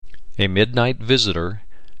A Midnight Visitor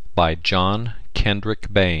by John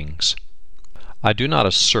Kendrick Bangs. I do not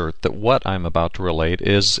assert that what I am about to relate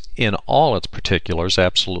is in all its particulars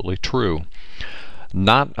absolutely true.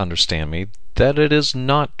 Not, understand me, that it is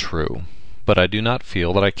not true, but I do not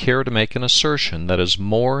feel that I care to make an assertion that is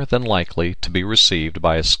more than likely to be received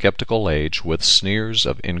by a skeptical age with sneers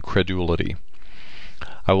of incredulity.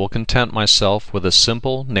 I will content myself with a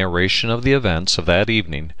simple narration of the events of that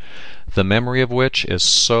evening, the memory of which is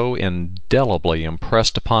so indelibly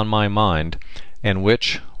impressed upon my mind, and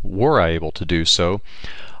which, were I able to do so,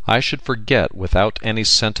 I should forget without any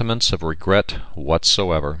sentiments of regret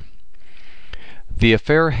whatsoever. The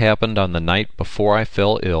affair happened on the night before I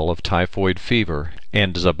fell ill of typhoid fever,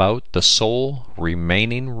 and is about the sole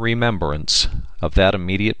remaining remembrance of that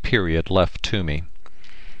immediate period left to me.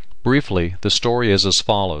 Briefly, the story is as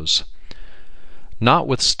follows.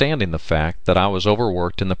 Notwithstanding the fact that I was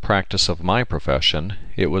overworked in the practice of my profession,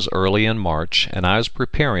 it was early in March, and I was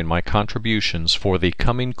preparing my contributions for the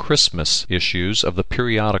coming Christmas issues of the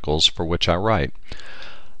periodicals for which I write.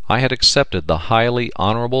 I had accepted the highly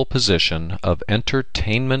honorable position of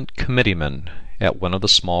entertainment committeeman at one of the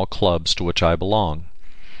small clubs to which I belong.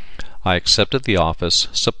 I accepted the office,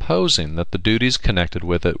 supposing that the duties connected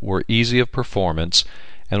with it were easy of performance,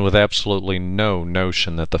 and with absolutely no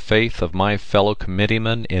notion that the faith of my fellow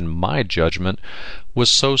committeemen in my judgment was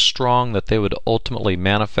so strong that they would ultimately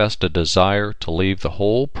manifest a desire to leave the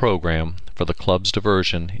whole program for the club's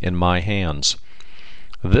diversion in my hands.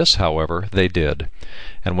 This, however, they did,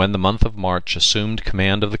 and when the month of March assumed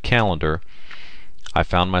command of the calendar, I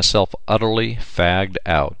found myself utterly fagged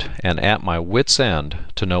out, and at my wits' end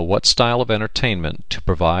to know what style of entertainment to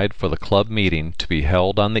provide for the club meeting to be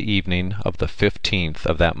held on the evening of the 15th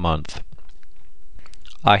of that month.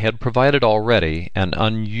 I had provided already an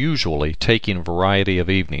unusually taking variety of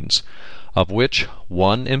evenings, of which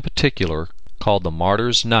one in particular, called the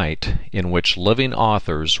Martyr's Night, in which living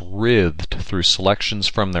authors writhed through selections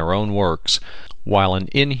from their own works, while an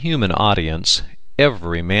inhuman audience,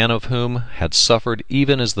 every man of whom had suffered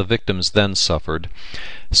even as the victims then suffered,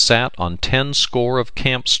 sat on 10 score of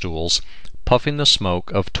camp stools, puffing the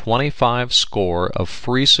smoke of 25 score of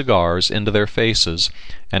free cigars into their faces,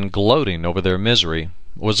 and gloating over their misery,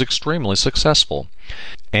 was extremely successful,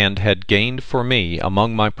 and had gained for me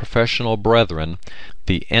among my professional brethren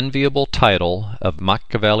the enviable title of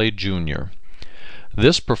Machiavelli Junior.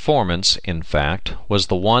 This performance, in fact, was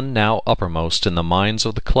the one now uppermost in the minds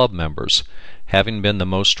of the club members, having been the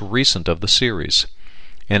most recent of the series,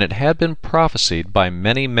 and it had been prophesied by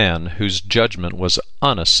many men whose judgment was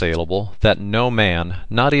unassailable that no man,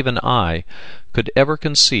 not even I, could ever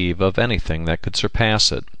conceive of anything that could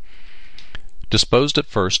surpass it. Disposed at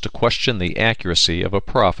first to question the accuracy of a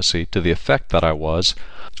prophecy to the effect that I was,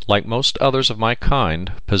 like most others of my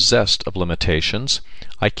kind, possessed of limitations,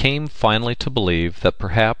 I came finally to believe that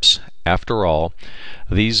perhaps, after all,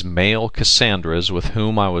 these male Cassandras with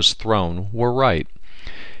whom I was thrown were right.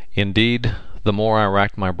 Indeed, the more I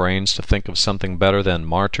racked my brains to think of something better than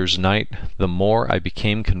Martyr's Night, the more I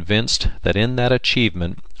became convinced that in that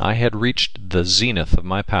achievement I had reached the zenith of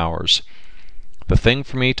my powers. The thing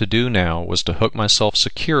for me to do now was to hook myself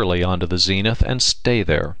securely onto the zenith and stay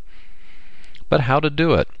there. But how to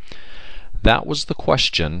do it? That was the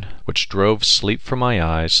question which drove sleep from my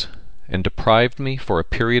eyes, and deprived me for a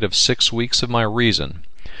period of 6 weeks of my reason,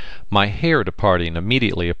 my hair departing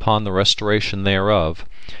immediately upon the restoration thereof,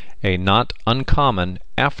 a not uncommon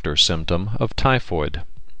after-symptom of typhoid.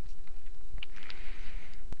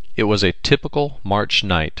 It was a typical March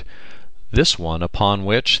night, this one upon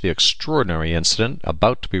which the extraordinary incident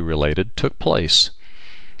about to be related took place.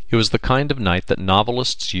 It was the kind of night that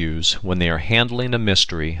novelists use when they are handling a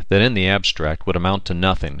mystery that in the abstract would amount to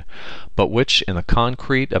nothing, but which in the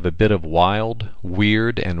concrete of a bit of wild,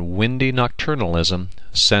 weird, and windy nocturnalism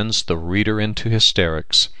sends the reader into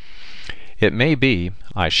hysterics. It may be,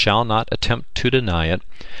 I shall not attempt to deny it,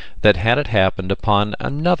 that had it happened upon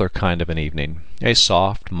another kind of an evening, a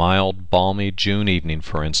soft, mild, balmy June evening,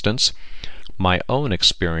 for instance, my own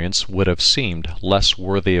experience would have seemed less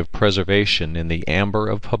worthy of preservation in the amber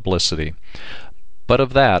of publicity. But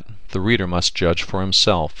of that the reader must judge for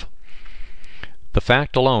himself. The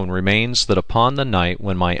fact alone remains that upon the night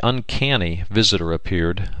when my uncanny visitor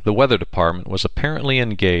appeared, the weather department was apparently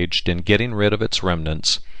engaged in getting rid of its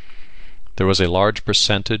remnants. There was a large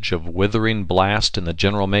percentage of withering blast in the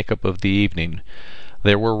general make-up of the evening.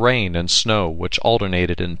 There were rain and snow which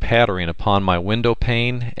alternated in pattering upon my window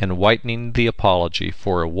pane and whitening the apology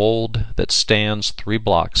for a wold that stands 3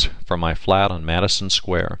 blocks from my flat on Madison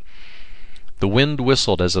Square. The wind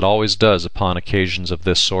whistled as it always does upon occasions of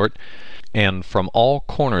this sort, and from all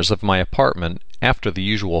corners of my apartment, after the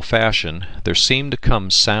usual fashion, there seemed to come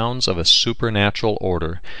sounds of a supernatural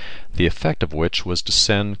order, the effect of which was to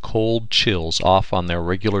send cold chills off on their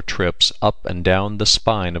regular trips up and down the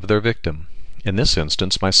spine of their victim, in this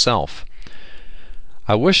instance myself.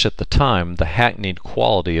 I wish at the time the hackneyed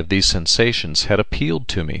quality of these sensations had appealed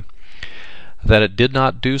to me. That it did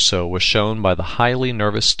not do so was shown by the highly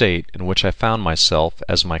nervous state in which I found myself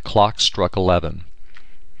as my clock struck 11.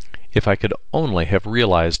 If I could only have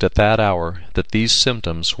realized at that hour that these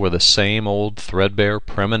symptoms were the same old threadbare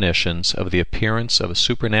premonitions of the appearance of a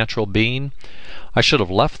supernatural being, I should have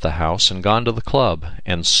left the house and gone to the club,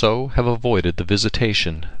 and so have avoided the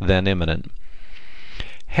visitation then imminent.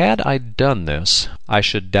 Had I done this, I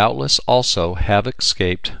should doubtless also have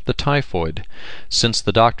escaped the typhoid, since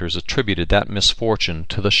the doctors attributed that misfortune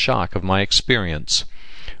to the shock of my experience,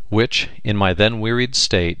 which, in my then wearied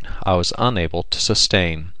state, I was unable to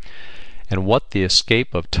sustain. And what the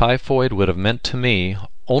escape of typhoid would have meant to me,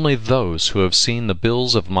 only those who have seen the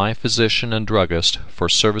bills of my physician and druggist for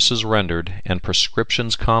services rendered and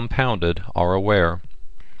prescriptions compounded are aware.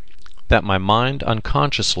 That my mind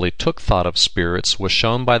unconsciously took thought of spirits was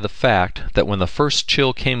shown by the fact that when the first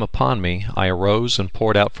chill came upon me, I arose and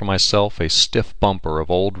poured out for myself a stiff bumper of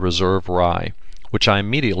old reserve rye, which I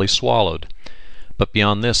immediately swallowed. But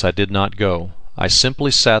beyond this I did not go. I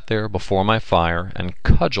simply sat there before my fire and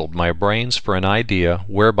cudgelled my brains for an idea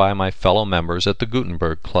whereby my fellow members at the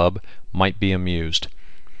Gutenberg Club might be amused.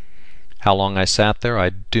 How long I sat there I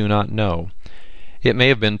do not know. It may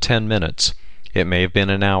have been 10 minutes. It may have been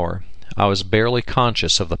an hour. I was barely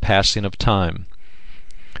conscious of the passing of time.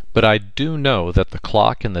 But I do know that the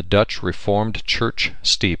clock in the Dutch Reformed Church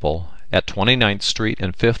steeple at 29th Street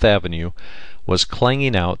and Fifth Avenue was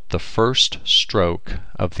clanging out the first stroke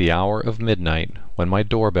of the hour of midnight when my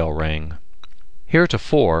doorbell rang.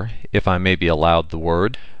 Heretofore, if I may be allowed the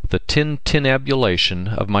word, the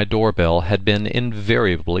tintinnabulation of my doorbell had been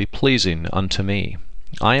invariably pleasing unto me.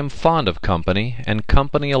 I am fond of company, and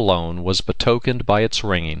company alone was betokened by its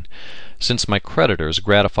ringing, since my creditors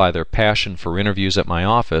gratify their passion for interviews at my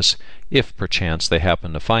office, if perchance they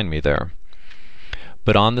happen to find me there.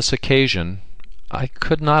 But on this occasion, I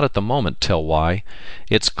could not at the moment tell why,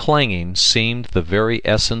 its clanging seemed the very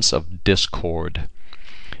essence of discord.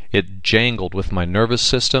 It jangled with my nervous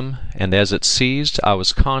system, and as it ceased I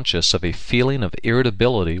was conscious of a feeling of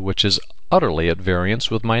irritability which is utterly at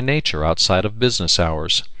variance with my nature outside of business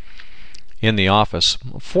hours. In the office,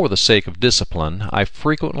 for the sake of discipline, I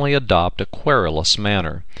frequently adopt a querulous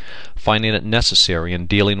manner, finding it necessary in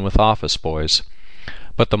dealing with office boys.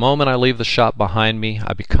 But the moment I leave the shop behind me,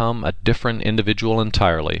 I become a different individual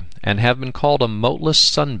entirely, and have been called a moteless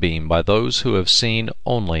sunbeam by those who have seen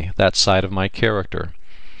only that side of my character.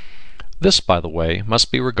 This, by the way,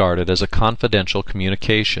 must be regarded as a confidential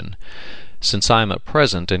communication, since I am at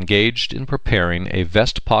present engaged in preparing a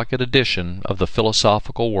vest-pocket edition of the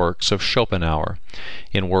philosophical works of Schopenhauer,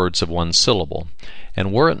 in words of one syllable,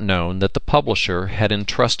 and were it known that the publisher had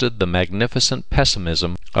entrusted the magnificent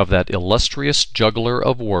pessimism of that illustrious juggler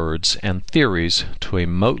of words and theories to a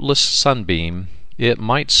moteless sunbeam, it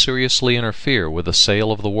might seriously interfere with the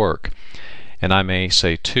sale of the work. And I may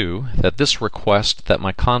say, too, that this request that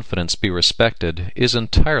my confidence be respected is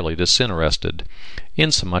entirely disinterested,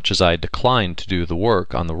 insomuch as I decline to do the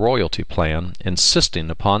work on the royalty plan,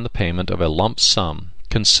 insisting upon the payment of a lump sum,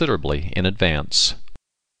 considerably in advance.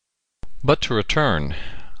 But to return,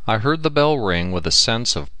 I heard the bell ring with a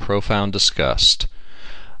sense of profound disgust.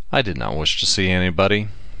 I did not wish to see anybody.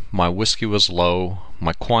 My whiskey was low,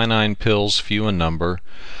 my quinine pills few in number.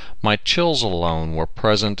 My chills alone were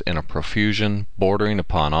present in a profusion bordering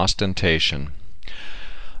upon ostentation.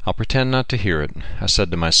 "I'll pretend not to hear it," I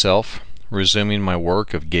said to myself, resuming my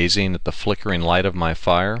work of gazing at the flickering light of my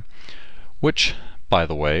fire, which, by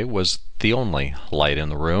the way, was the only light in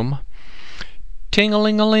the room.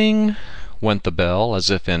 Ting-a-ling-a-ling went the bell,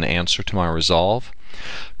 as if in answer to my resolve.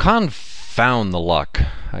 "Confound the luck!"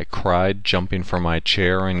 I cried, jumping from my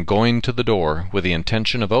chair and going to the door with the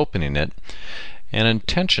intention of opening it, an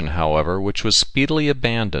intention, however, which was speedily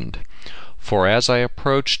abandoned, for as I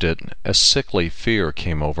approached it a sickly fear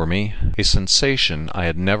came over me. A sensation I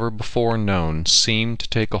had never before known seemed to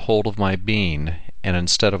take a hold of my being, and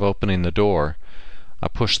instead of opening the door, I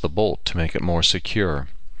pushed the bolt to make it more secure.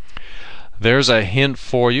 "There's a hint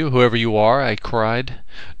for you, whoever you are," I cried.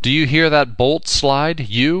 "Do you hear that bolt slide,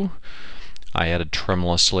 you?" I added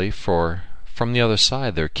tremulously, for from the other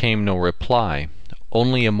side there came no reply,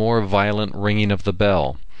 only a more violent ringing of the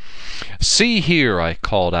bell. "See here," I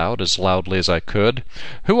called out as loudly as I could.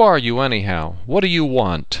 "Who are you, anyhow? What do you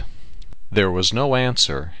want?" There was no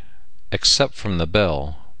answer, except from the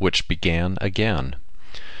bell, which began again.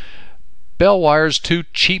 "Bell wire's too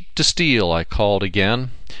cheap to steal," I called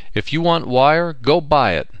again. "If you want wire, go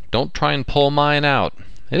buy it. Don't try and pull mine out.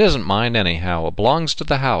 It isn't mine anyhow. It belongs to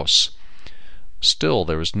the house." Still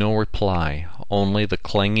there was no reply, only the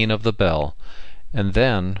clanging of the bell, and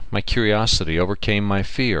then my curiosity overcame my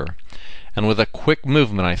fear, and with a quick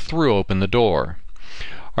movement I threw open the door.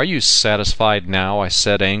 "Are you satisfied now?" I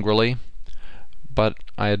said angrily. But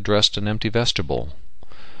I addressed an empty vestibule.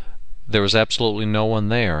 There was absolutely no one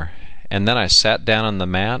there, and then I sat down on the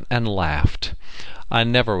mat and laughed. I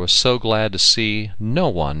never was so glad to see no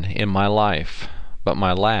one in my life, but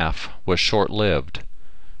my laugh was short-lived.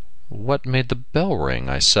 What made the bell ring?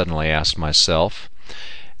 I suddenly asked myself,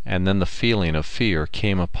 and then the feeling of fear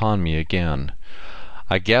came upon me again.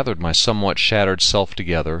 I gathered my somewhat shattered self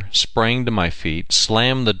together, sprang to my feet,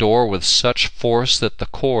 slammed the door with such force that the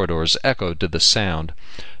corridors echoed to the sound,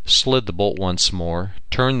 slid the bolt once more,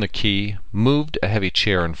 turned the key, moved a heavy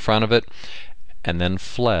chair in front of it, and then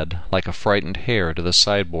fled like a frightened hare to the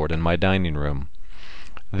sideboard in my dining room.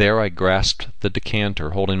 There I grasped the decanter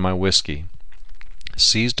holding my whiskey,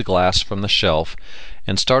 seized a glass from the shelf,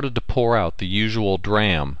 and started to pour out the usual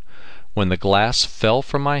dram, when the glass fell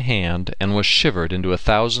from my hand and was shivered into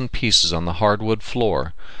 1,000 pieces on the hardwood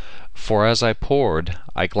floor. For as I poured,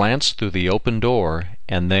 I glanced through the open door,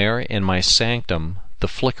 and there in my sanctum the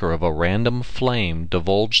flicker of a random flame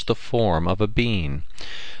divulged the form of a being,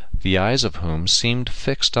 the eyes of whom seemed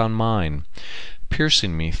fixed on mine,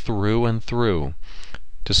 piercing me through and through.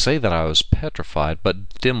 To say that I was petrified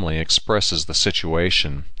but dimly expresses the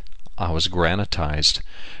situation. I was granitized,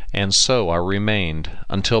 and so I remained,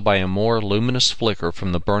 until by a more luminous flicker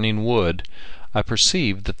from the burning wood I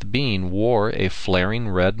perceived that the being wore a flaring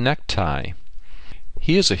red necktie.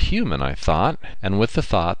 He is a human, I thought, and with the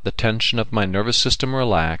thought the tension of my nervous system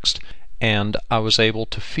relaxed, and I was able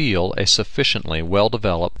to feel a sufficiently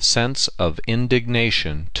well-developed sense of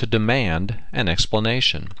indignation to demand an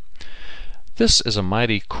explanation. "This is a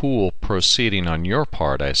mighty cool proceeding on your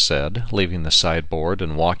part," I said, leaving the sideboard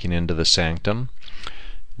and walking into the sanctum.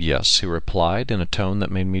 "Yes," he replied, in a tone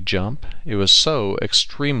that made me jump. It was so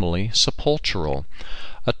extremely sepulchral,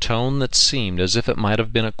 a tone that seemed as if it might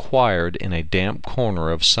have been acquired in a damp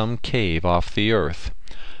corner of some cave off the earth.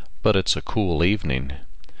 "But it's a cool evening."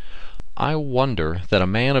 "I wonder that a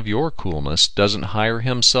man of your coolness doesn't hire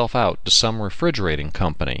himself out to some refrigerating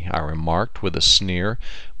company," I remarked with a sneer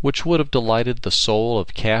which would have delighted the soul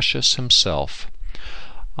of Cassius himself.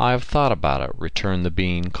 "I have thought about it," returned the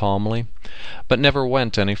being calmly, "but never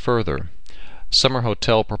went any further. Summer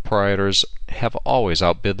hotel proprietors have always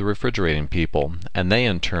outbid the refrigerating people, and they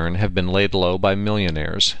in turn have been laid low by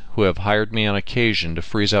millionaires, who have hired me on occasion to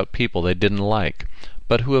freeze out people they didn't like,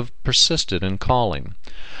 but who have persisted in calling.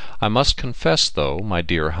 I must confess, though, my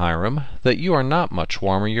dear Hiram, that you are not much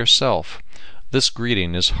warmer yourself. This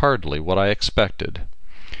greeting is hardly what I expected."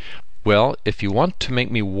 "Well, if you want to make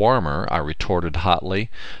me warmer," I retorted hotly,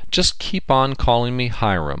 "just keep on calling me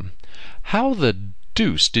Hiram. How the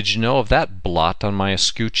deuce did you know of that blot on my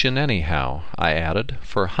escutcheon, anyhow?" I added,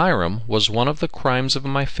 for Hiram was one of the crimes of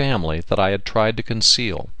my family that I had tried to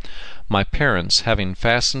conceal, my parents having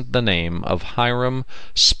fastened the name of Hiram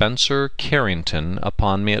Spencer Carrington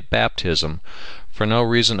upon me at baptism, for no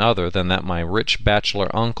reason other than that my rich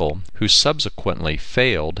bachelor uncle, who subsequently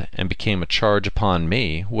failed and became a charge upon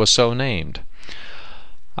me, was so named.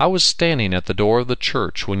 "I was standing at the door of the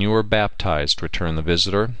church when you were baptized," returned the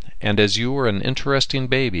visitor, "and as you were an interesting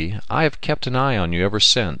baby, I have kept an eye on you ever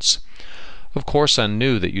since. Of course I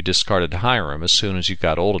knew that you discarded Hiram as soon as you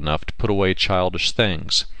got old enough to put away childish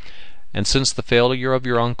things, and since the failure of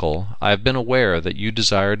your uncle, I have been aware that you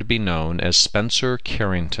desired to be known as Spencer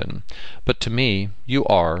Carrington, but to me you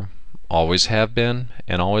are, always have been,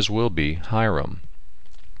 and always will be, Hiram."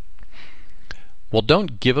 "Well,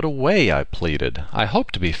 don't give it away," I pleaded. "I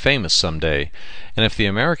hope to be famous some day, and if the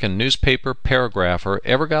American newspaper paragrapher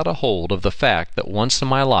ever got a hold of the fact that once in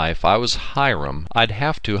my life I was Hiram, I'd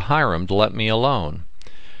have to hire him to let me alone."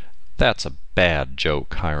 "That's a bad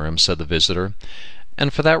joke, Hiram," said the visitor,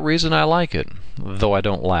 "and for that reason I like it, though I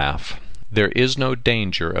don't laugh. There is no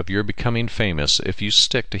danger of your becoming famous if you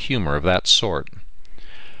stick to humor of that sort."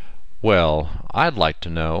 "Well, I'd like to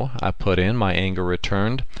know," I put in, my anger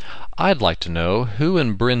returned. "I'd like to know who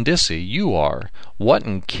in Brindisi you are, what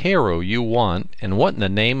in Cairo you want, and what in the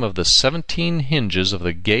name of the 17 hinges of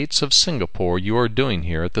the gates of Singapore you are doing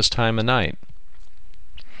here at this time of night."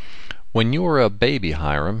 "When you were a baby,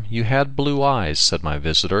 Hiram, you had blue eyes," said my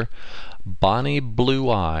visitor. "Bonny blue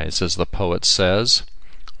eyes, as the poet says."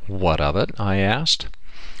 "What of it?" I asked.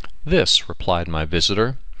 "This," replied my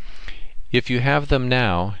visitor. If you have them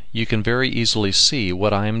now, you can very easily see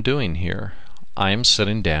what I am doing here. I am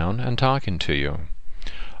sitting down and talking to you."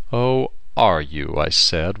 "Oh, are you?" I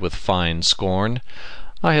said, with fine scorn.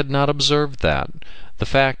 I had not observed that. The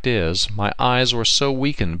fact is, my eyes were so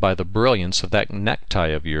weakened by the brilliance of that necktie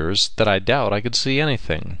of yours that I doubt I could see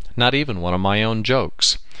anything, not even one of my own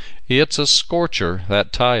jokes. It's a scorcher,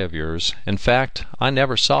 that tie of yours. In fact, I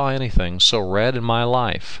never saw anything so red in my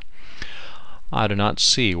life." "I do not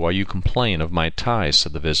see why you complain of my tie,"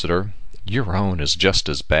 said the visitor. "Your own is just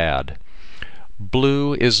as bad."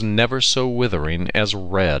 "Blue is never so withering as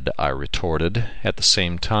red," I retorted, at the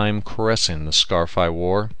same time caressing the scarf I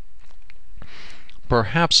wore.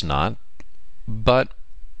 "Perhaps not, but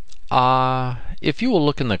if you will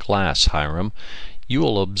look in the glass, Hiram, you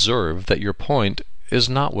will observe that your point is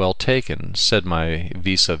not well taken," said my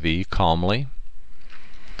vis-a-vis calmly.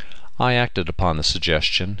 I acted upon the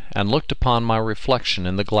suggestion, and looked upon my reflection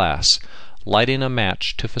in the glass, lighting a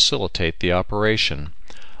match to facilitate the operation.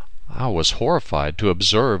 I was horrified to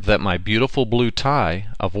observe that my beautiful blue tie,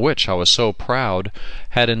 of which I was so proud,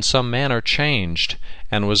 had in some manner changed,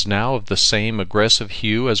 and was now of the same aggressive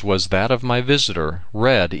hue as was that of my visitor,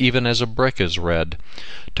 red even as a brick is red.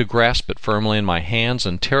 To grasp it firmly in my hands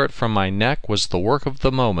and tear it from my neck was the work of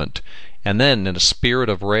the moment, and then, in a spirit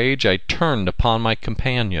of rage, I turned upon my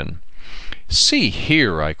companion. "See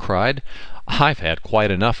here," I cried, "I've had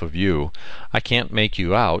quite enough of you. I can't make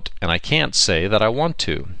you out, and I can't say that I want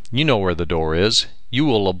to. You know where the door is. You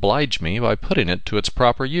will oblige me by putting it to its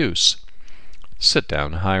proper use." "Sit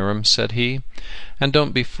down, Hiram," said he, "and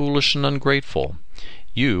don't be foolish and ungrateful.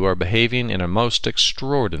 You are behaving in a most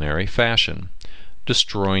extraordinary fashion,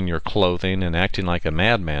 destroying your clothing and acting like a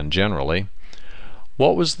madman generally.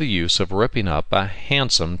 What was the use of ripping up a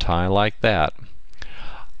handsome tie like that?"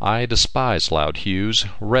 "I despise loud hues.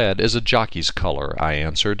 Red is a jockey's color," I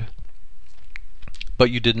answered. "But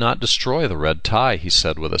you did not destroy the red tie," he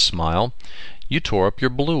said with a smile. "You tore up your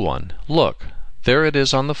blue one. Look, there it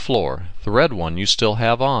is on the floor. The red one you still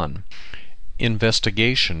have on."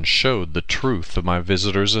 Investigation showed the truth of my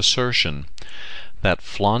visitor's assertion. That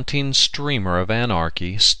flaunting streamer of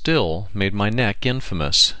anarchy still made my neck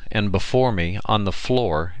infamous, and before me, on the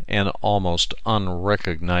floor, an almost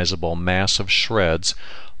unrecognizable mass of shreds,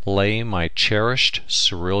 lay my cherished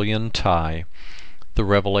cerulean tie. The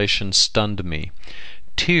revelation stunned me.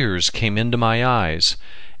 Tears came into my eyes,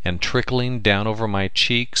 and trickling down over my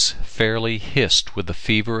cheeks, fairly hissed with the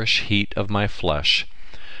feverish heat of my flesh.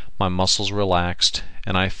 My muscles relaxed,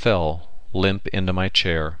 and I fell limp into my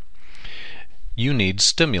chair. "You need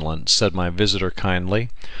stimulant," said my visitor kindly.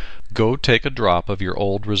 "Go take a drop of your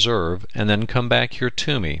old reserve, and then come back here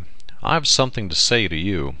to me. I've something to say to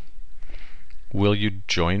you." "Will you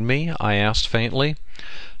join me?" I asked faintly.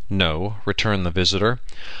 "No," returned the visitor.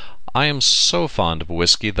 "I am so fond of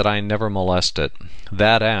whiskey that I never molest it.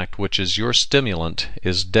 That act which is your stimulant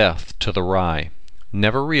is death to the rye.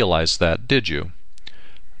 Never realized that, did you?"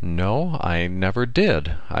 "No, I never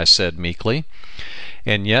did," I said meekly.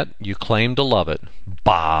 "And yet you claim to love it."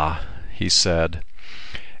 "Bah!" he said.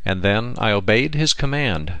 And then I obeyed his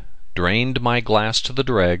command, drained my glass to the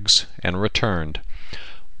dregs, and returned.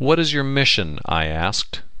 "What is your mission?" I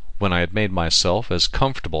asked, when I had made myself as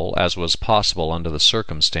comfortable as was possible under the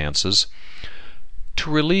circumstances. "To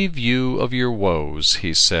relieve you of your woes,"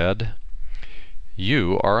 he said.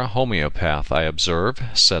 "You are a homeopath, I observe,"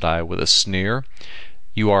 said I with a sneer.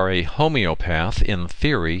 "You are a homeopath in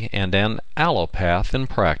theory and an allopath in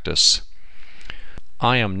practice."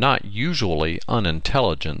 "I am not usually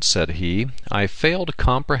unintelligent," said he. "I fail to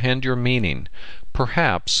comprehend your meaning.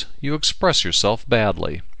 Perhaps you express yourself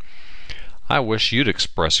badly." "I wish you'd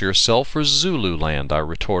express yourself for Zululand," I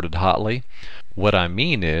retorted hotly. "What I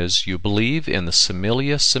mean is, you believe in the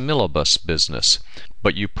similia similibus business,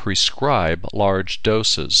 but you prescribe large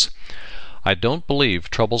doses. I don't believe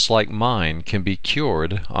troubles like mine can be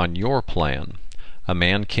cured on your plan. A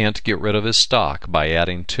man can't get rid of his stock by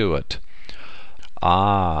adding to it."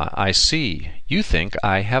 "Ah, I see. You think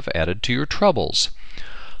I have added to your troubles."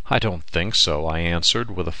 "I don't think so," I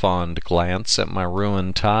answered, with a fond glance at my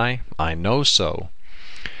ruined tie. "I know so."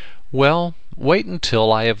 "Well, wait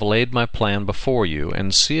until I have laid my plan before you,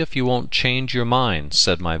 and see if you won't change your mind,"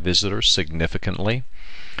 said my visitor significantly.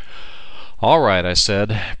 "All right," I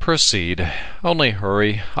said. "Proceed. Only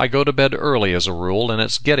hurry. I go to bed early as a rule, and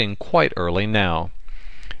it's getting quite early now."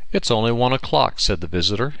 "It's only 1 o'clock," said the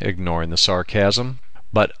visitor, ignoring the sarcasm.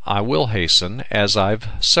 "But I will hasten, as I've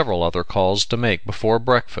several other calls to make before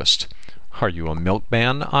breakfast." "Are you a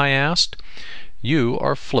milkman?" I asked. "You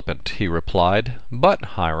are flippant," he replied. "But,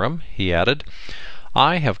 Hiram," he added,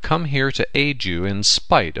 I have come here to aid you in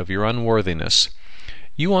spite of your unworthiness.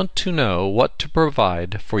 You want to know what to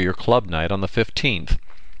provide for your club night on the 15th.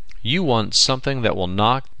 You want something that will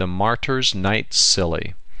knock the martyr's night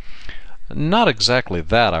silly." "Not exactly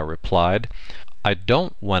that," I replied. "I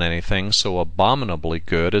don't want anything so abominably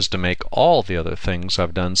good as to make all the other things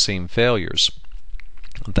I've done seem failures.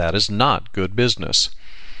 That is not good business.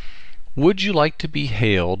 Would you like to be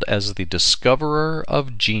hailed as the discoverer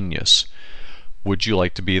of genius? Would you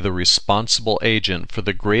like to be the responsible agent for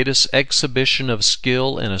the greatest exhibition of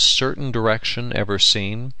skill in a certain direction ever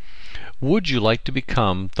seen? Would you like to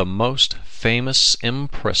become the most famous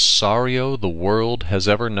impresario the world has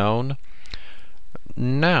ever known?"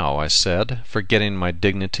 "Now," I said, forgetting my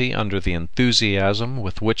dignity under the enthusiasm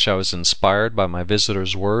with which I was inspired by my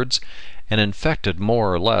visitor's words, and infected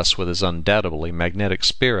more or less with his undoubtedly magnetic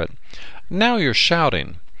spirit, "now you're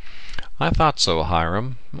shouting." "I thought so,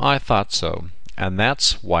 Hiram, I thought so, and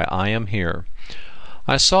that's why I am here.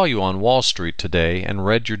 I saw you on Wall Street today and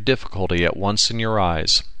read your difficulty at once in your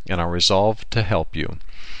eyes, and I resolved to help you.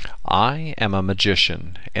 I am a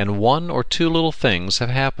magician, and one or two little things have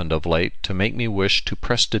happened of late to make me wish to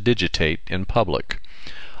prestidigitate in public.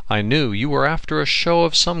 I knew you were after a show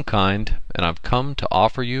of some kind, and I've come to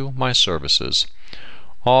offer you my services."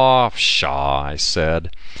 "Oh, pshaw," I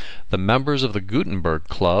said. "The members of the Gutenberg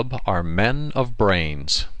Club are men of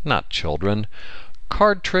brains, not children.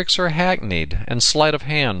 Card tricks are hackneyed, and sleight of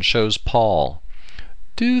hand shows Paul."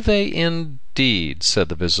 "Do they indeed?" said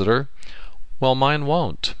the visitor. "Well, mine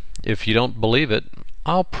won't. If you don't believe it,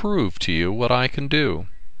 I'll prove to you what I can do."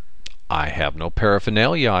 "I have no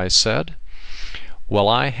paraphernalia," I said. "Well,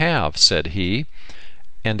 I have," said he,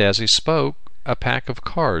 and as he spoke a pack of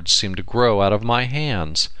cards seemed to grow out of my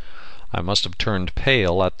hands. I must have turned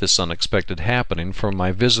pale at this unexpected happening, for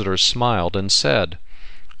my visitor smiled and said,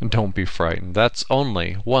 "Don't be frightened. That's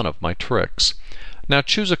only one of my tricks. Now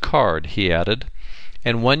choose a card," he added,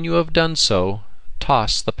 "and when you have done so,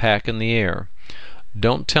 toss the pack in the air.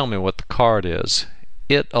 Don't tell me what the card is.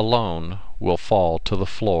 It alone will fall to the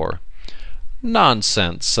floor."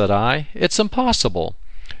 "Nonsense," said I. "It's impossible."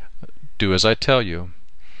 "Do as I tell you."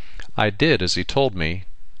 I did as he told me,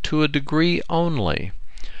 to a degree only.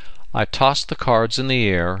 I tossed the cards in the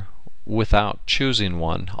air without choosing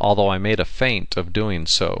one, although I made a feint of doing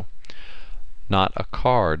so. Not a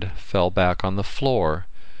card fell back on the floor.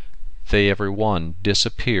 They every one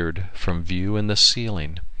disappeared from view in the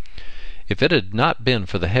ceiling. If it had not been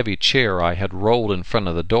for the heavy chair I had rolled in front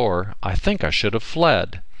of the door, I think I should have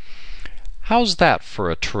fled. "How's that for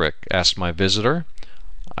a trick?" asked my visitor.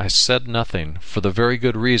 I said nothing, for the very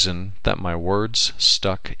good reason that my words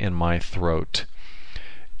stuck in my throat.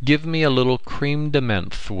 "Give me a little creme de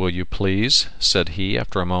menthe, will you please?" said he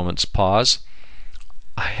after a moment's pause.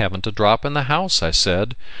 "I haven't a drop in the house," I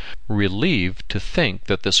said, relieved to think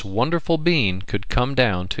that this wonderful being could come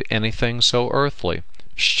down to anything so earthly.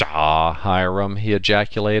 "Pshaw, Hiram!" he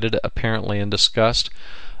ejaculated, apparently in disgust.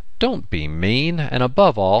 "Don't be mean, and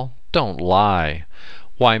above all, don't lie.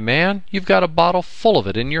 Why, man, you've got a bottle full of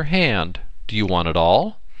it in your hand. Do you want it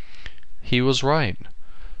all?" He was right.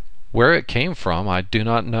 Where it came from I do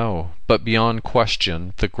not know, but beyond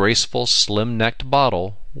question the graceful slim-necked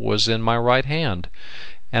bottle was in my right hand,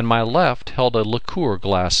 and my left held a liqueur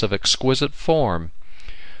glass of exquisite form.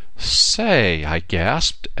 "Say," I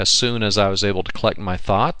gasped, as soon as I was able to collect my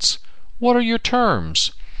thoughts, "what are your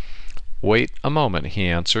terms?" "Wait a moment," he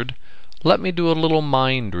answered. "Let me do a little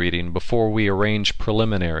mind-reading before we arrange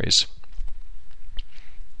preliminaries."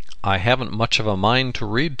 "I haven't much of a mind to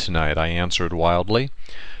read tonight," I answered wildly.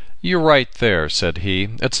 "You're right there," said he.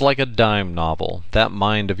 "It's like a dime novel, that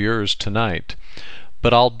mind of yours tonight.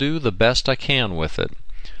 But I'll do the best I can with it.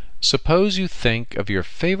 Suppose you think of your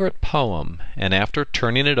favorite poem, and after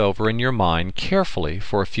turning it over in your mind carefully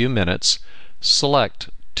for a few minutes,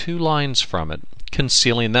 select 2 lines from it,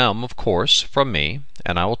 concealing them, of course, from me,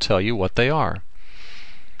 and I will tell you what they are.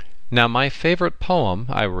 Now, my favorite poem,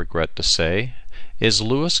 I regret to say, is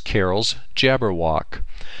Lewis Carroll's Jabberwock,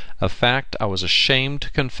 a fact I was ashamed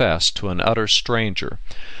to confess to an utter stranger,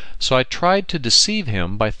 so I tried to deceive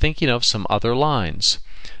him by thinking of some other lines.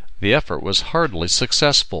 The effort was hardly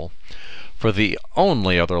successful, for the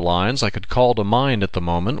only other lines I could call to mind at the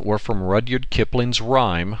moment were from Rudyard Kipling's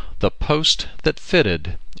rhyme, "The Post That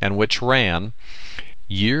Fitted," and which ran,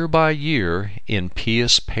 "Year by year, in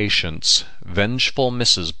pious patience, vengeful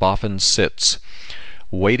Mrs. Boffin sits,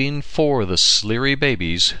 waiting for the Sleary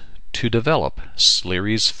babies to develop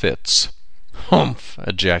Sleary's fits." "Humph!"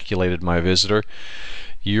 ejaculated my visitor.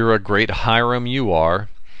 "You're a great Hiram, you are."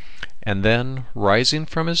 And then, rising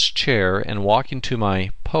from his chair and walking to my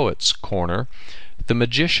poet's corner, The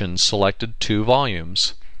magician selected 2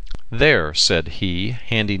 volumes. "There," said he,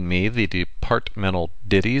 handing me the departmental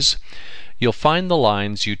ditties, "you'll find the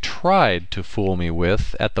lines you tried to fool me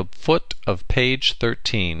with at the foot of page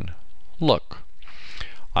 13. Look."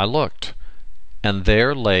 I looked, and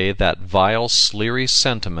there lay that vile Sleary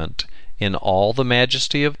sentiment in all the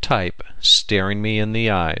majesty of type, staring me in the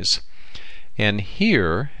eyes. "And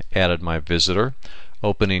here," added my visitor,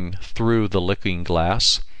 opening through the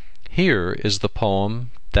looking-glass, "here is the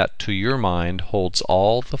poem that to your mind holds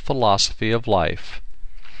all the philosophy of life.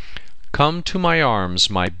 Come to my arms,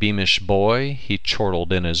 my beamish boy," he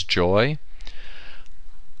chortled in his joy.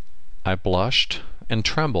 I blushed and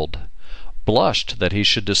trembled, blushed that he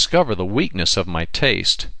should discover the weakness of my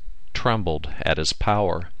taste, trembled at his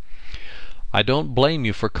power. "I don't blame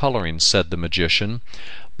you for coloring," said the magician,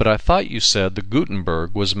 "but I thought you said the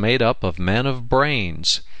Gutenberg was made up of men of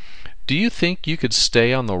brains. Do you think you could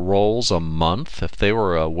stay on the rolls a month if they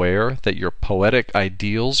were aware that your poetic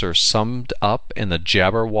ideals are summed up in the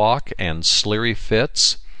Jabberwock and Sleary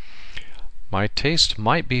fits?" "My taste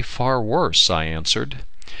might be far worse," I answered.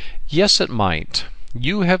 "Yes, it might.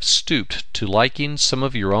 You have stooped to liking some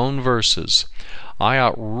of your own verses. I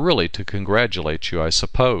ought really to congratulate you, I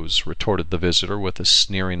suppose," retorted the visitor with a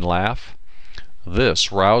sneering laugh.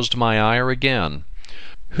 This roused my ire again.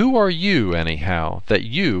 "Who are you, anyhow, that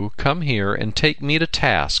you come here and take me to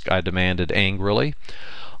task?" I demanded angrily.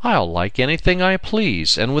 "I'll like anything I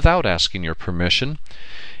please, and without asking your permission.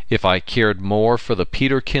 If I cared more for the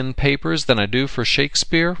Peterkin papers than I do for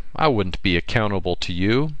Shakespeare, I wouldn't be accountable to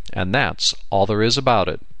you, and that's all there is about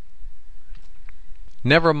it."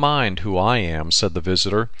 "Never mind who I am," said the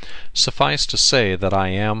visitor. "Suffice to say that I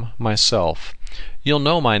am myself. You'll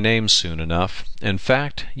know my name soon enough. In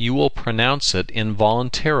fact, you will pronounce it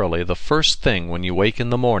involuntarily the first thing when you wake in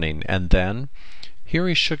the morning, and then—" Here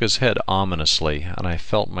he shook his head ominously, and I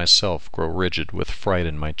felt myself grow rigid with fright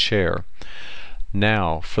in my chair.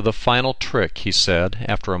 "Now for the final trick," he said,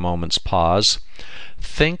 after a moment's pause.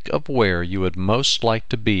 "Think of where you would most like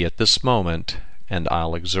to be at this moment, and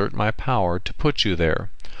I'll exert my power to put you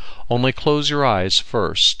there. Only close your eyes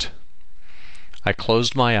first." I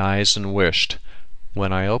closed my eyes and wished.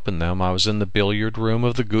 When I opened them I was in the billiard room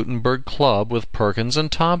of the Gutenberg Club with Perkins and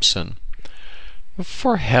Thompson.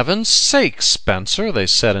 "For heaven's sake, Spencer," they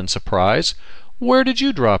said in surprise, "where did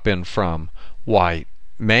you drop in from? Why,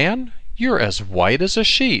 man, you're as white as a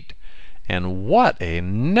sheet. And what a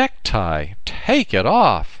necktie! Take it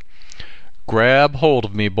off." "Grab hold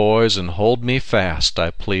of me, boys, and hold me fast,"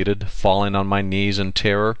 I pleaded, falling on my knees in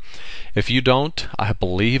terror. "If you don't, I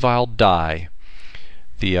believe I'll die."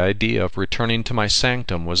 The idea of returning to my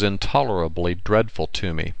sanctum was intolerably dreadful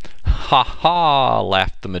to me. "Ha, ha!"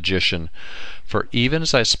 laughed the magician, for even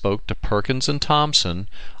as I spoke to Perkins and Thompson,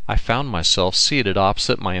 I found myself seated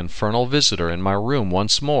opposite my infernal visitor in my room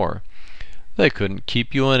once more. "They couldn't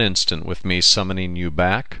keep you an instant with me summoning you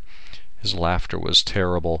back." His laughter was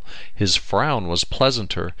terrible. His frown was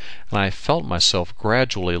pleasanter, and I felt myself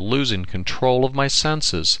gradually losing control of my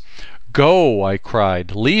senses. "Go!" I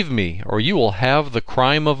cried. "Leave me, or you will have the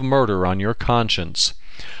crime of murder on your conscience."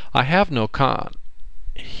 "I have no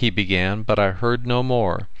he began, but I heard no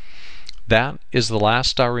more. That is the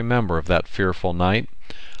last I remember of that fearful night.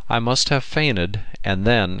 I must have fainted, and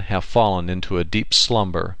then have fallen into a deep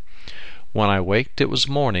slumber. When I waked it was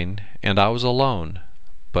morning, and I was alone,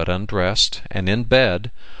 but undressed, and in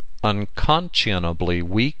bed, unconscionably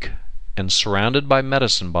weak, and surrounded by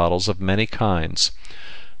medicine bottles of many kinds.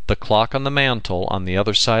 The clock on the mantel on the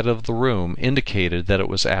other side of the room indicated that it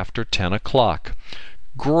was after 10 o'clock.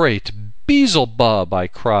 "Great Beelzebub!" I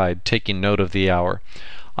cried, taking note of the hour.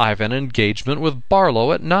 "I've an engagement with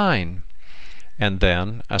Barlow at 9." And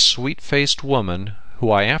then a sweet-faced woman,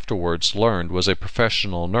 who I afterwards learned was a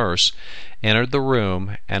professional nurse, entered the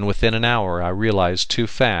room, and within an hour I realized 2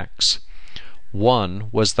 facts. One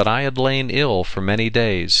was that I had lain ill for many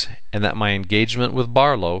days, and that my engagement with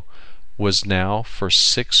Barlow was now for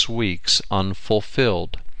 6 weeks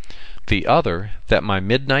unfulfilled. The other, that my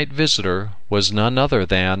midnight visitor was none other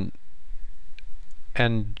than—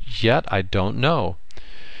 and yet I don't know.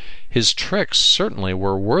 His tricks certainly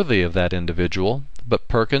were worthy of that individual, but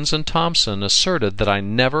Perkins and Thompson asserted that I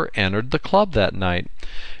never entered the club that night,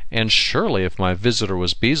 and surely if my visitor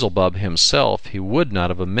was Beelzebub himself he would not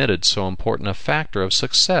have omitted so important a factor of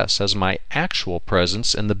success as my actual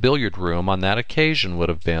presence in the billiard room on that occasion would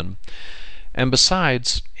have been. And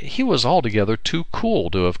besides, he was altogether too cool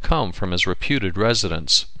to have come from his reputed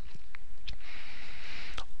residence.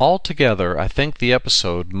 Altogether, I think the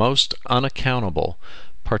episode most unaccountable.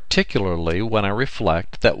 particularly when I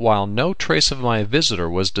reflect that while no trace of my visitor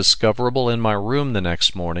was discoverable in my room the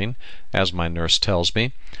next morning, as my nurse tells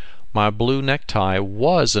me, my blue necktie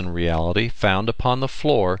was in reality found upon the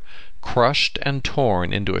floor, crushed and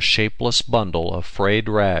torn into a shapeless bundle of frayed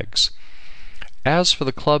rags. As for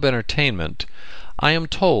the club entertainment, I am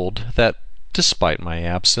told that, despite my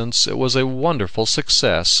absence, it was a wonderful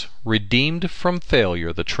success, redeemed from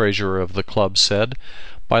failure, the treasurer of the club said,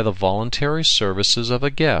 by the voluntary services of a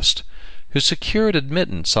guest, who secured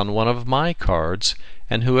admittance on one of my cards,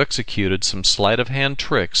 and who executed some sleight-of-hand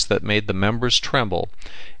tricks that made the members tremble,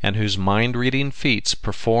 and whose mind-reading feats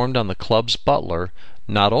performed on the club's butler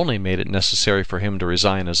not only made it necessary for him to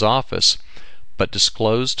resign his office, but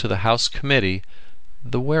disclosed to the House Committee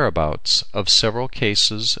the whereabouts of several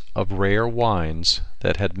cases of rare wines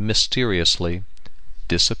that had mysteriously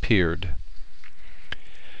disappeared.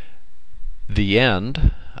 The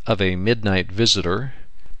End of A Midnight Visitor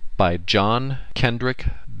by John Kendrick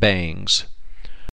Bangs.